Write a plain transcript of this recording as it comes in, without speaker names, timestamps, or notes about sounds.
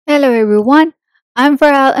Hello everyone, I'm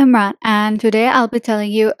Faral Imran and today I'll be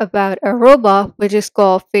telling you about a robot which is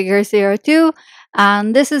called Figure Zero Two,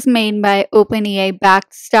 and this is made by OpenAI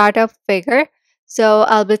backed startup Figure. So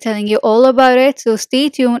I'll be telling you all about it, so stay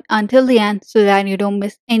tuned until the end so that you don't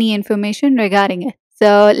miss any information regarding it.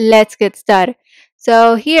 So let's get started.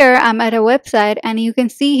 So here I'm at a website and you can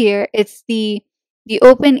see here it's the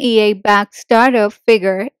OpenAI backed startup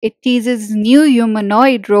Figure. It teases new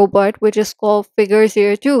humanoid robot which is called Figure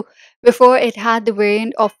Zero Two. Before it had the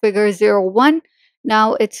variant of Figure Zero One,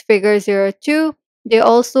 now it's Figure Zero Two. They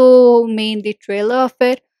also made the trailer of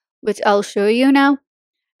it, which I'll show you now.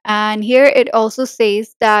 And here it also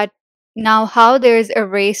says that now how there's a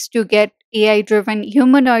race to get AI driven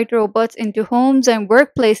humanoid robots into homes and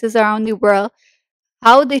workplaces around the world,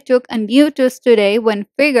 how they took a new twist today when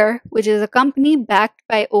Figure, which is a company backed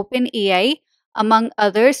by OpenAI, among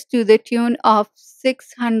others, to the tune of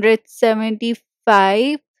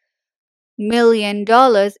 $675 million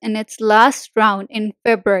in its last round in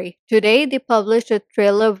February. Today, they published a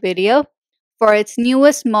trailer video for its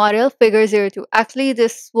newest model, Figure Zero Two. Actually,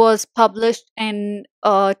 this was published in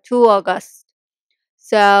 2 August.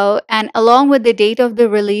 So, and along with the date of the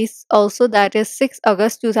release, also that is 6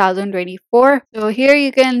 August 2024. So, here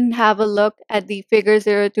you can have a look at the Figure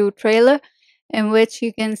Zero Two trailer, in which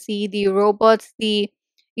you can see the robots, you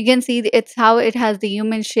can see it's how it has the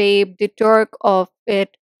human shape, the torque of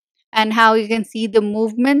it, and how you can see the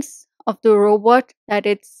movements of the robot that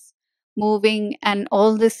it's moving and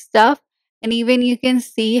all this stuff. And even you can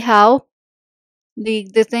see how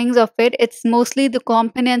the things of it, it's mostly the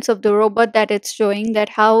components of the robot that it's showing, that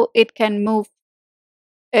how it can move,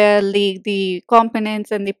 the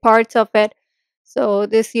components and the parts of it. So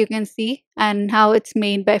this you can see, and how it's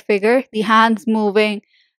made by Figure, the hands moving,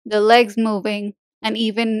 the legs moving, and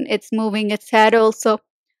even it's moving its head also.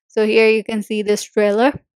 So here you can see this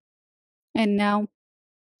trailer. And now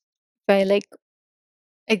if I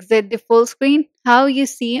exit the full screen, how you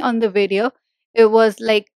see on the video, it was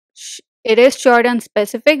it is short and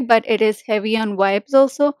specific, but it is heavy on vibes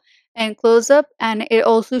also, and close up, and it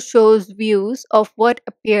also shows views of what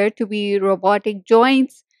appear to be robotic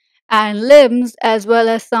joints and limbs, as well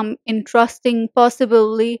as some interesting,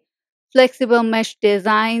 possibly flexible mesh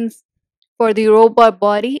designs for the robot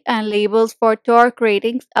body, and labels for torque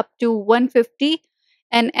ratings up to 150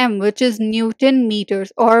 Nm, which is Newton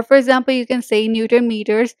meters. Or, for example, you can say Newton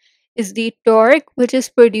meters is the torque which is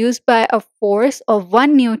produced by a force of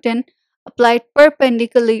 1 Newton applied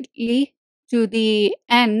perpendicularly to the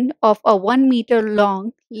end of a 1 meter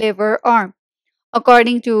long lever arm,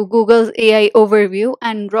 according to Google's AI overview,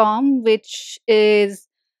 and ROM, which is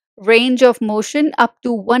range of motion up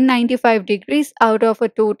to 195 degrees out of a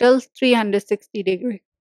total 360 degrees.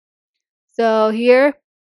 So here,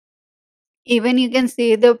 even you can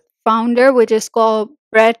see the founder, which is called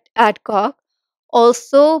Brett Adcock,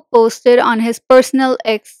 also posted on his personal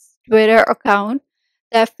X Twitter account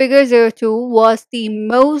that Figure Zero Two was the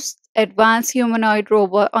most advanced humanoid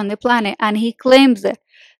robot on the planet, and he claims it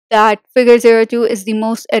that Figure Zero Two is the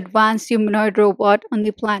most advanced humanoid robot on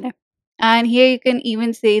the planet. And here you can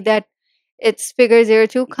even see that it's Figure Zero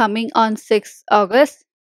Two coming on 6 August.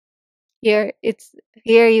 Here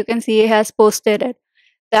you can see he has posted it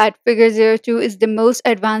that Figure Zero Two is the most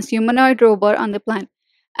advanced humanoid robot on the planet,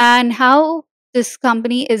 and how this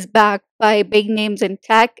company is backed by big names in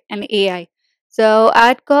tech and AI. So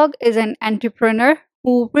Adcock is an entrepreneur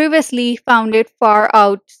who previously founded far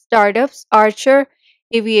out startups Archer,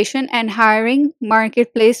 Aviation, and hiring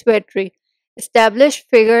marketplace Vetri, established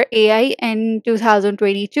Figure AI in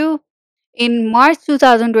 2022. In March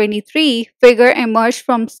 2023, Figure emerged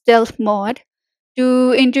from stealth mode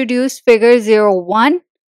to introduce Figure Zero One,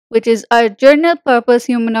 which is a general purpose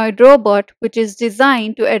humanoid robot which is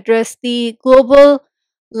designed to address the global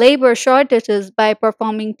labor shortages by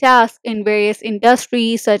performing tasks in various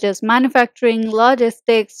industries such as manufacturing,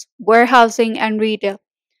 logistics, warehousing, and retail.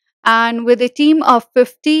 And with a team of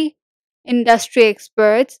 50 industry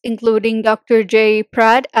experts, including Dr. Jerry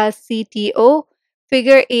Pratt as CTO,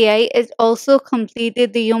 Figure AI has also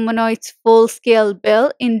completed the humanoid's full scale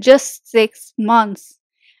build in just 6 months.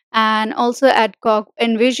 And also, Adcock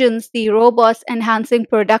envisions the robots enhancing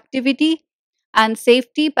productivity and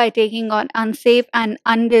safety by taking on unsafe and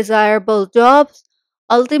undesirable jobs,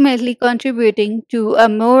 ultimately contributing to a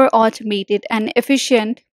more automated and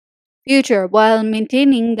efficient future while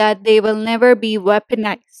maintaining that they will never be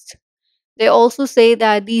weaponized. They also say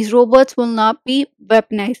that these robots will not be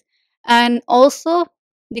weaponized. And also,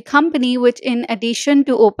 the company, which in addition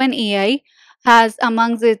to OpenAI, has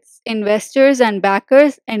amongst its investors and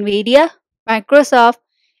backers nvidia, Microsoft,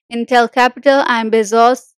 Intel Capital, and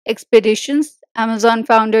Bezos, expeditions. Amazon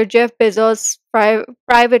founder Jeff Bezos'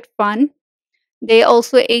 private fund. They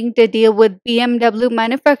also inked a deal with BMW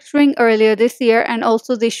Manufacturing earlier this year, and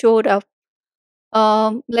also they showed off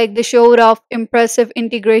impressive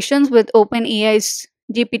integrations with OpenAI's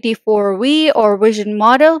GPT-4V or vision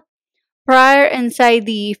model. Prior inside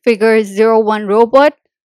the Figure Zero One robot,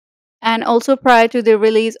 and also prior to the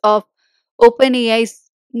release of OpenAI's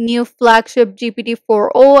new flagship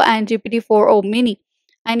GPT-4o and GPT-4o Mini.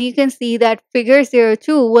 And you can see that Figure Zero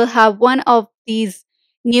 2 will have one of these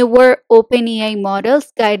newer OpenAI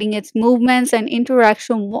models guiding its movements and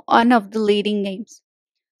interaction, one of the leading names.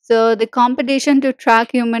 So the competition to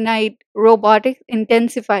track humanoid robotics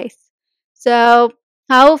intensifies. So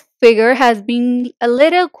how Figure has been a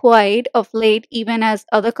little quiet of late, even as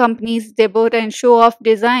other companies debut and show off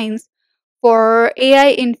designs for AI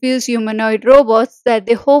infused humanoid robots that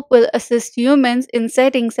they hope will assist humans in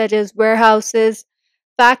settings such as warehouses,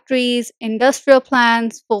 factories, industrial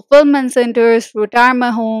plants, fulfillment centers,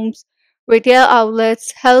 retirement homes, retail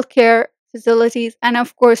outlets, healthcare facilities, and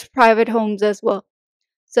of course, private homes as well.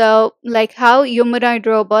 So, like how humanoid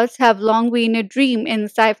robots have long been a dream in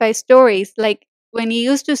sci fi stories. Like when you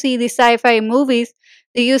used to see the sci fi movies,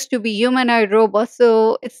 they used to be humanoid robots.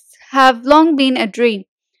 So, it's have long been a dream.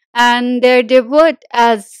 And their debut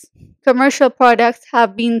as commercial products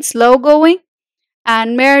have been slow going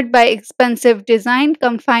and marred by expensive design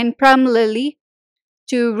confined primarily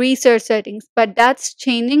to research settings, but that's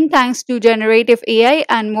changing thanks to generative AI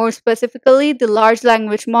and more specifically the large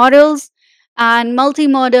language models and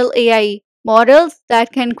multimodal AI models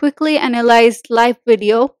that can quickly analyze live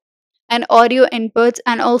video and audio inputs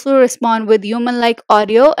and also respond with human like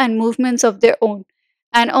audio and movements of their own.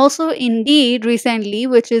 And also, Indeed, recently,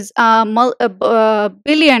 which is a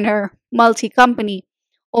billionaire multi company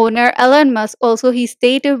owner, Elon Musk, also he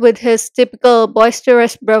stated with his typical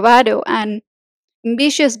boisterous bravado and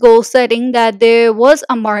ambitious goal setting that there was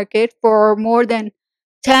a market for more than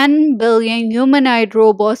 10 billion humanoid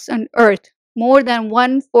robots on Earth, more than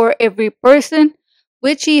one for every person,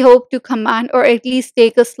 which he hoped to command or at least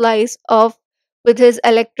take a slice of with his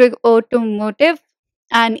electric automotive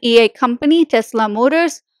and AI company Tesla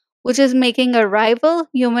Motors, which is making a rival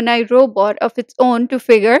humanoid robot of its own to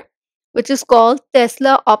Figure, which is called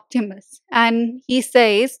Tesla Optimus. And he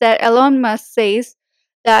says that Elon Musk says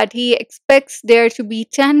that he expects there to be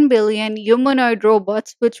 10 billion humanoid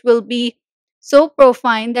robots, which will be so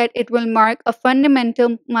profound that it will mark a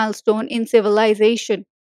fundamental milestone in civilization.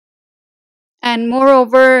 And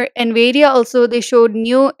moreover, nvidia also they showed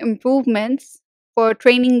new improvements for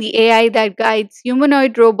training the AI that guides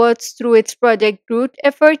humanoid robots through its Project Groot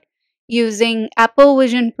effort using Apple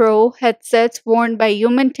Vision Pro headsets worn by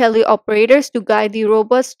human teleoperators to guide the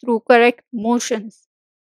robots through correct motions.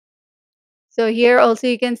 So here also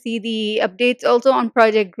you can see the updates also on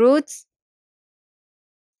Project Roots,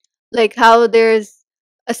 like how there's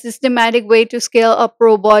a systematic way to scale up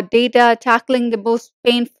robot data, tackling the most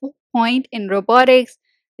painful point in robotics.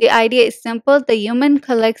 The idea is simple. The human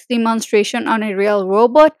collects demonstration on a real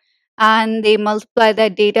robot and they multiply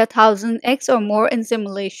that data 1000x or more in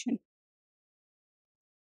simulation.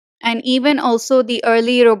 And even also the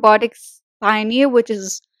early robotics pioneer, which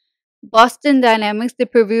is Boston Dynamics, they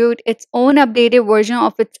previewed its own updated version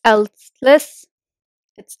of its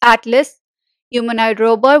Atlas humanoid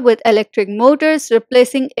robot with electric motors,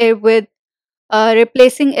 replacing its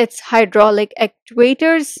hydraulic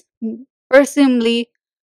actuators, presumably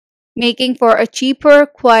making for a cheaper,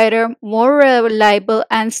 quieter, more reliable,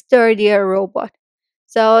 and sturdier robot.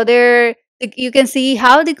 So you can see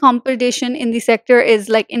how the competition in the sector is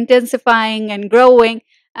like intensifying and growing,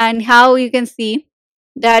 and how you can see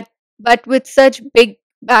that, but with such big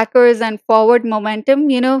backers and forward momentum,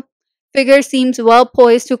 Figure seems well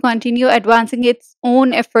poised to continue advancing its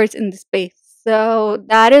own efforts in the space. So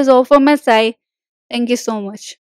that is all from my side. Thank you so much.